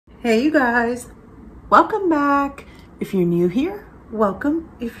Hey you guys, welcome back. If you're new here, welcome.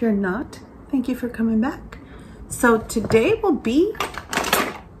 If you're not, thank you for coming back. So today we'll be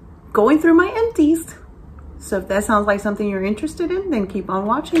going through my empties. So if that sounds like something you're interested in, then keep on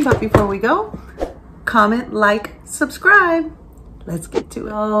watching. But before we go, comment, like, subscribe. Let's get to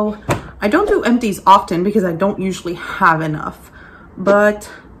it. Oh, I don't do empties often because I don't usually have enough,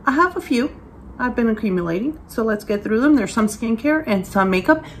 but I have a few I've been accumulating. So let's get through them. There's some skincare and some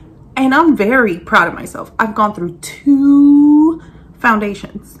makeup. And I'm very proud of myself. I've gone through 2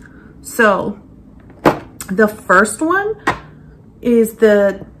 foundations. So the first one is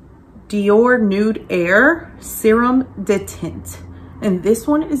the Dior Nude Air Serum de Tint. And this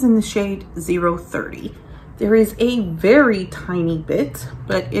one is in the shade 030. There is a very tiny bit,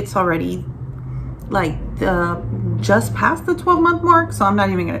 but it's already like just past the 12-month mark. So I'm not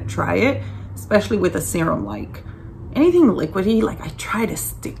even gonna try it, especially with a serum like. Anything liquidy, like I try to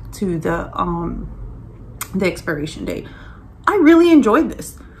stick to the expiration date. I really enjoyed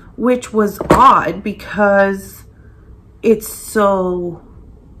this, which was odd because it's so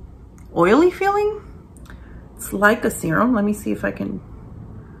oily feeling. It's like a serum. Let me see if I can,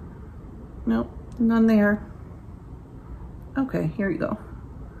 nope, none there. Okay, here you go.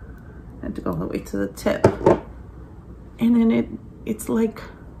 I had to go all the way to the tip. And then it's like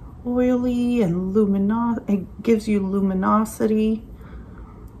oily and luminous. It gives you luminosity,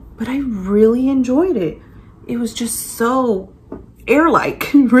 but I really enjoyed it. It was just so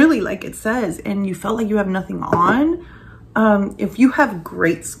air-like, really, like it says, and you felt like you have nothing on. If you have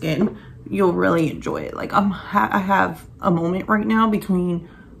great skin, you'll really enjoy it. Like I have a moment right now between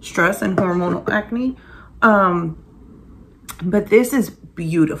stress and hormonal acne, but this is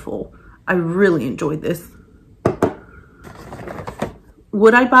beautiful. I really enjoyed this.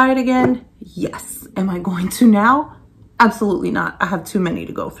 Would I buy it again? Yes. Am I going to now? Absolutely not. I have too many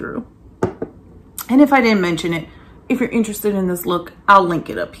to go through. And if I didn't mention it, if you're interested in this look, I'll link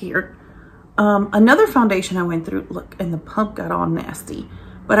it up here. Another foundation I went through, look, and the pump got all nasty,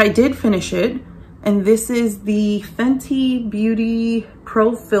 but I did finish it. And this is the Fenty Beauty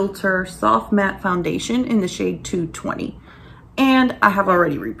Pro Filter Soft Matte Foundation in the shade 220. And I have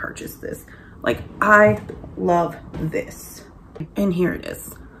already repurchased this. Like, I love this. And here it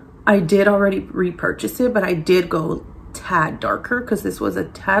is. I did already repurchase it, but I did go tad darker because this was a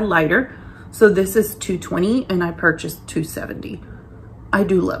tad lighter. So this is 220 and I purchased 270. I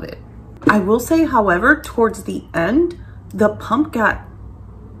do love it. I will say, however, towards the end, the pump got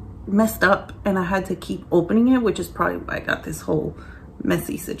messed up and I had to keep opening it, which is probably why I got this whole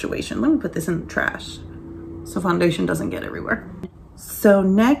messy situation. Let me put this in the trash so foundation doesn't get everywhere. So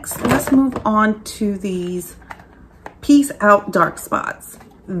next, let's move on to these Peace Out Dark Spots.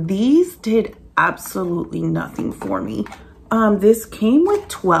 These did absolutely nothing for me. This came with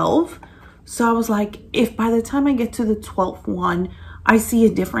 12. So I was like, if by the time I get to the 12th one, I see a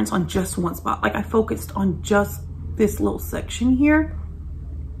difference on just one spot. Like I focused on just this little section here.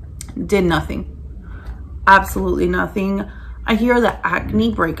 Did nothing. Absolutely nothing. I hear the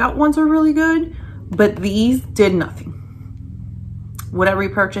acne breakout ones are really good, but these did nothing. Would I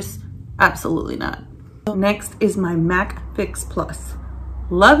repurchase? Absolutely not. Next is my MAC Fix Plus.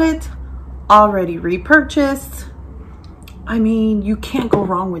 Love it. Already repurchased. I mean, you can't go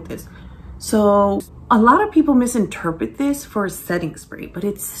wrong with this. So a lot of people misinterpret this for a setting spray, but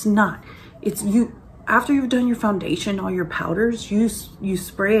it's not. It's you, after you've done your foundation, all your powders, you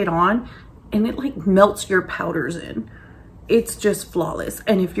spray it on and it like melts your powders in. It's just flawless.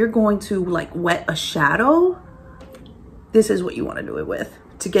 And if you're going to like wet a shadow, this is what you want to do it with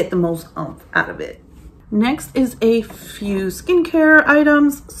to get the most oomph out of it. Next is a few skincare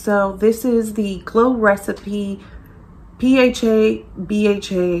items. So this is the Glow Recipe PHA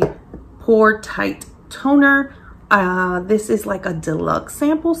BHA Pore Tight Toner. This is like a deluxe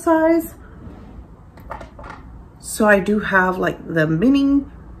sample size. So I do have like the mini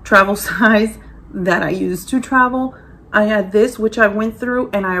travel size that I use to travel. I had this, which I went through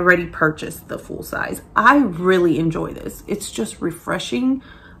and I already purchased the full size. I really enjoy this. It's just refreshing.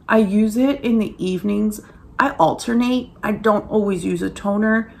 I use it in the evenings. I alternate. I don't always use a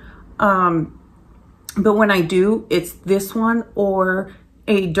toner. But when I do, it's this one or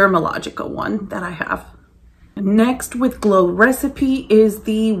a Dermalogica one that I have. Next with Glow Recipe is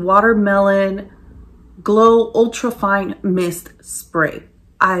the Watermelon Glow Ultra Fine Mist Spray.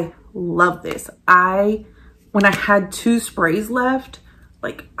 I love this. When I had 2 sprays left,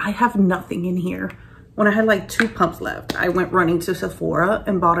 like I have nothing in here. When I had like 2 pumps left, I went running to Sephora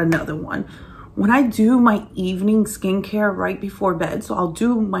and bought another one. When I do my evening skincare right before bed, so I'll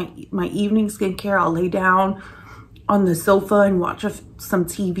do my evening skincare, I'll lay down on the sofa and watch some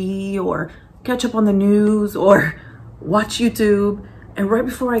TV or catch up on the news or watch YouTube. And right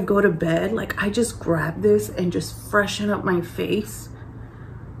before I go to bed, like I just grab this and just freshen up my face.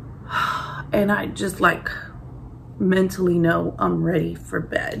 And I just like mentally know I'm ready for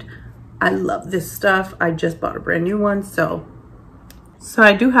bed. I love this stuff. I just bought a brand new one. So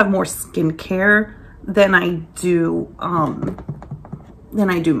I do have more skincare than I do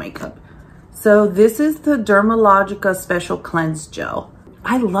makeup. So this is the Dermalogica Special Cleanse Gel.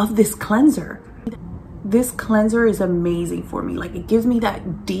 I love this cleanser. This cleanser is amazing for me. Like it gives me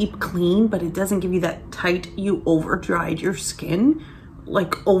that deep clean, but it doesn't give you that tight, you over dried your skin,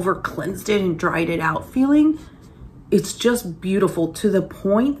 like over cleansed it and dried it out feeling. It's just beautiful to the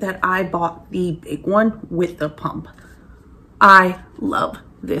point that I bought the big one with the pump. I love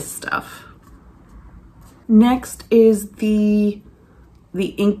this stuff. Next is the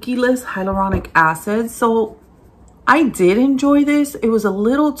Inkyless Hyaluronic Acid. So I did enjoy this. It was a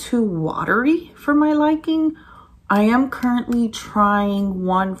little too watery for my liking. I am currently trying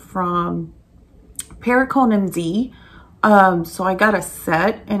one from Perricone MD. So I got a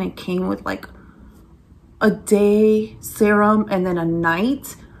set and it came with like a day serum and then a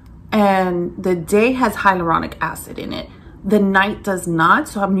night. And the day has hyaluronic acid in it. The night does not,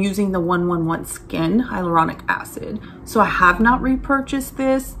 so I'm using the 111 Skin Hyaluronic Acid. So I have not repurchased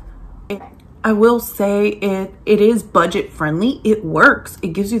this. I will say it is budget friendly. It works.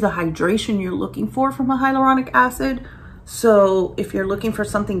 It gives you the hydration you're looking for from a hyaluronic acid. So if you're looking for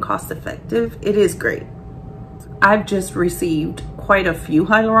something cost effective, it is great. I've just received quite a few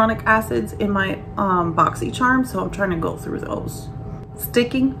hyaluronic acids in my BoxyCharm, so I'm trying to go through those.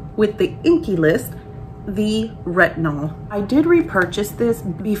 Sticking with the Inky list, the retinol. I did repurchase this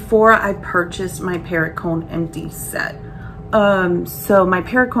before I purchased my Perricone MD set. So my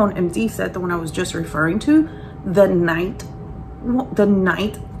Perricone MD set, the one I was just referring to, the night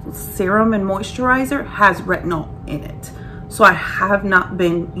serum and moisturizer has retinol in it. So I have not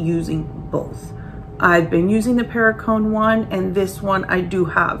been using both. I've been using the Perricone one, and this one I do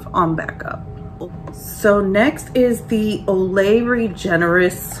have on backup. So next is the Olay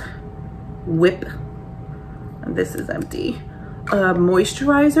Regenerist Whip. And this is empty.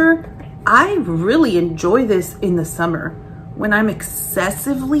 Moisturizer. I really enjoy this in the summer. When I'm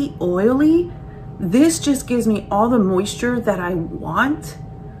excessively oily, this just gives me all the moisture that I want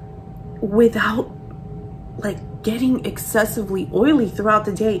without like getting excessively oily throughout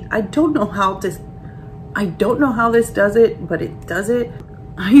the day. I don't know how this does it, but it does it.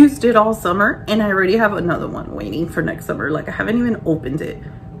 I used it all summer and I already have another one waiting for next summer. Like I haven't even opened it.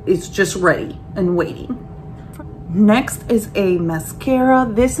 It's just ready and waiting. Next is a mascara.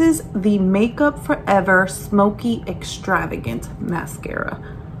 This is the Makeup Forever Smoky Extravagant Mascara.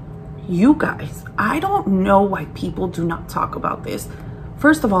 You guys, I don't know why people do not talk about this.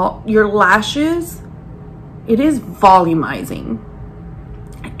 First of all, your lashes, it is volumizing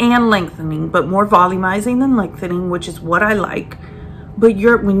and lengthening, but more volumizing than lengthening, which is what I like. But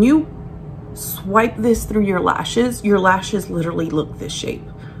when you swipe this through your lashes literally look this shape.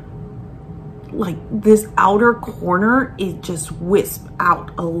 Like this outer corner, it just wisps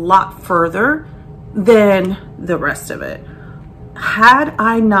out a lot further than the rest of it. Had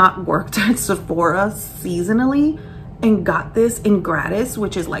I not worked at Sephora seasonally and got this in gratis,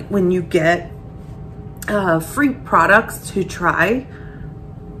 which is like when you get free products to try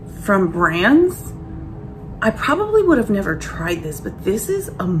from brands, I probably would have never tried this, but this is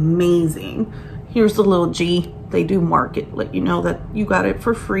amazing. Here's the little G. They do market, let you know that you got it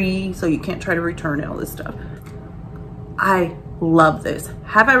for free, so you can't try to return all this stuff. I love this.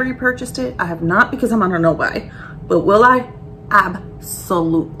 Have I repurchased it? I have not, because I'm on a no buy, but will I?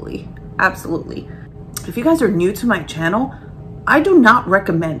 Absolutely, absolutely. If you guys are new to my channel, I do not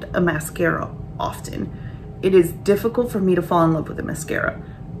recommend a mascara often. It is difficult for me to fall in love with a mascara.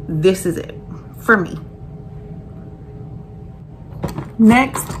 This is it for me.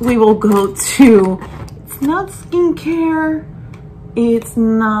 Next, we will go to, it's not skincare, it's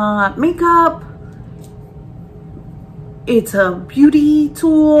not makeup, it's a beauty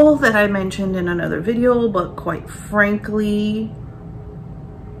tool that I mentioned in another video, but quite frankly,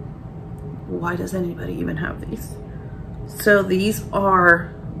 why does anybody even have these? So these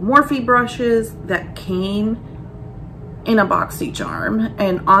are Morphe brushes that came in a BoxyCharm,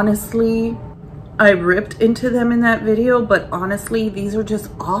 and honestly, I ripped into them in that video, but honestly, these are just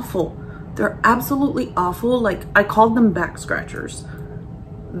awful. They're absolutely awful. Like, I called them back scratchers.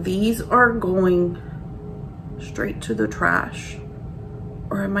 These are going straight to the trash,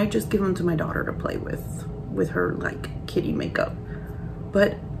 or I might just give them to my daughter to play with her like kitty makeup.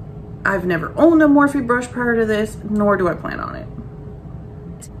 But I've never owned a Morphe brush prior to this, nor do I plan on it.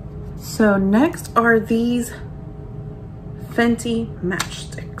 So next are these Fenty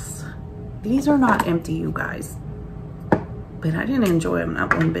matchsticks. These are not empty, you guys, but I didn't enjoy them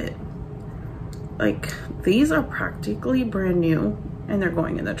not one bit. Like, these are practically brand new and they're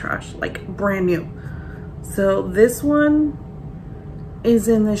going in the trash, like brand new. So this one is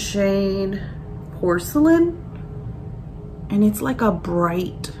in the shade Porcelain, and it's like a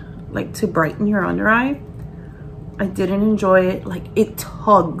bright, like to brighten your under eye. I didn't enjoy it. Like, it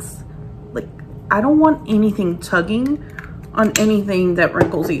tugs. Like, I don't want anything tugging on anything that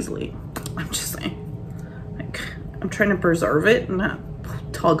wrinkles easily. I'm just saying, like, I'm trying to preserve it and not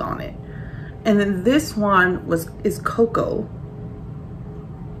tug on it. And then this one is Cocoa,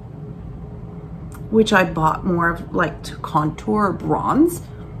 which I bought more of like to contour or bronze.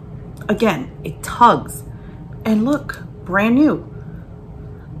 Again, it tugs, and look, brand new.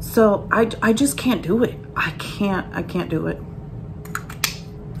 So I just can't do it. I can't do it.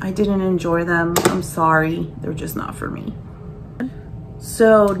 I didn't enjoy them. I'm sorry, they're just not for me.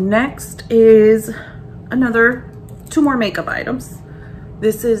 So next is two more makeup items.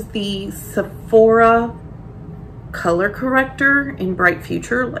 This is the Sephora color corrector in Bright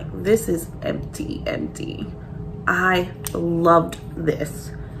Future. Like, this is empty. I loved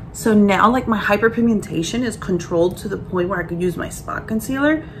this. So now, like, my hyperpigmentation is controlled to the point where I could use my spot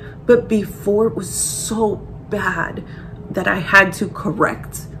concealer, but before it was so bad that I had to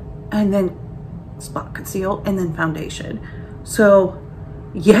correct and then spot conceal and then foundation. So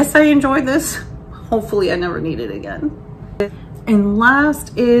yes, I enjoyed this. Hopefully I never need it again. And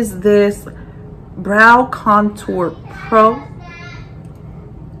last is this Brow Contour Pro.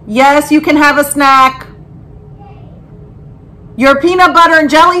 Yes, you can have a snack. Your peanut butter and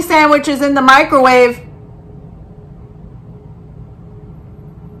jelly sandwich is in the microwave.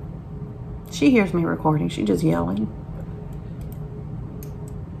 She hears me recording. She's just yelling.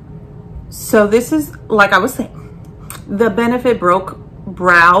 So this is, like I was saying, the Benefit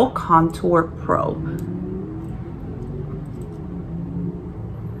Brow Contour Pro.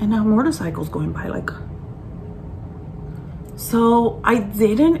 And now motorcycles going by, like. So I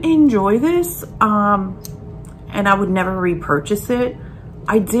didn't enjoy this, and I would never repurchase it.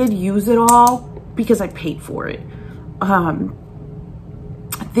 I did use it all because I paid for it.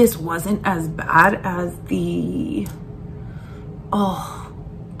 This wasn't as bad as the, oh,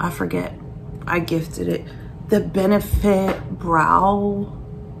 I forget. I gifted it. The Benefit Brow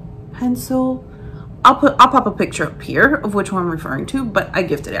Pencil. I'll pop a picture up here of which one I'm referring to, but I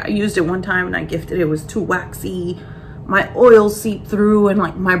gifted it. I used it one time and I gifted it. It was too waxy. My oils seep through and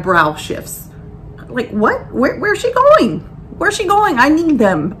like my brow shifts. Like, what? Where's she going? Where's she going? I need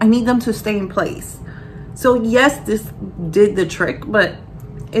them. I need them to stay in place. So yes, this did the trick, but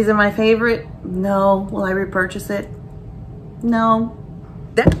is it my favorite? No. Will I repurchase it? No.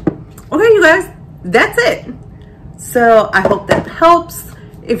 Okay, you guys, that's it. So I hope that helps.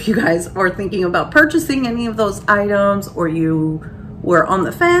 If you guys are thinking about purchasing any of those items or you were on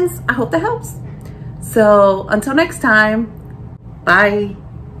the fence, I hope that helps. So until next time, bye.